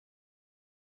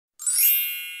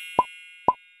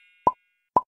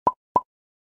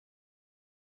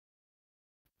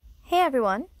Hey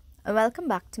everyone, and welcome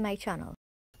back to my channel.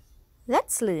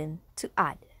 Let's learn to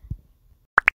add.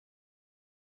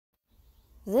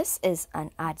 This is an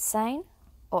add sign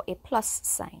or a plus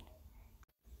sign.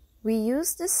 We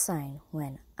use this sign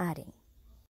when adding.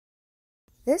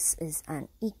 This is an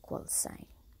equal sign.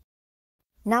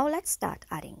 Now let's start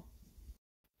adding.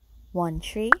 1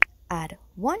 tree add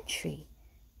 1 tree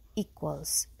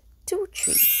equals 2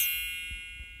 trees.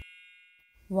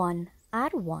 1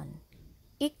 add 1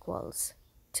 equals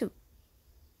 2.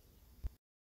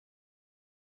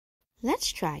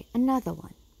 Let's try another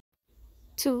one.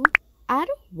 2 add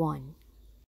 1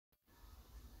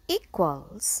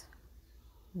 equals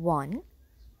 1,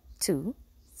 2,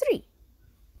 3.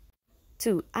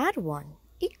 2 add 1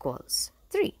 equals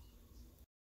 3.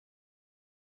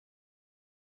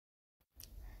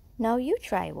 Now you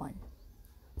try one.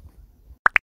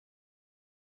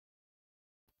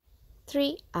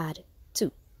 3 add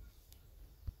 2.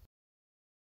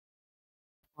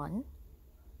 1,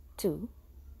 2,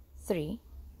 3,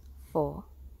 4,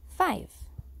 5.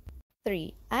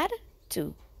 3 add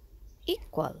 2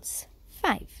 equals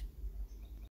 5.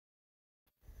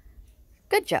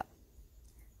 Good job.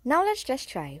 Now let's just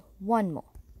try one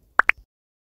more.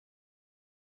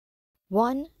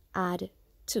 1 add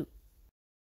 2.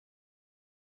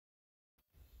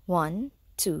 1,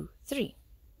 2, 3.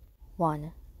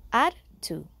 1 add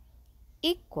 2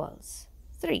 equals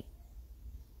 3.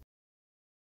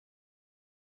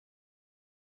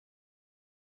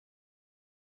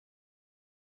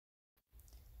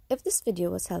 If this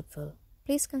video was helpful,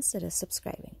 please consider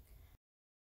subscribing.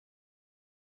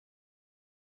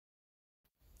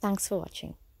 Thanks for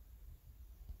watching.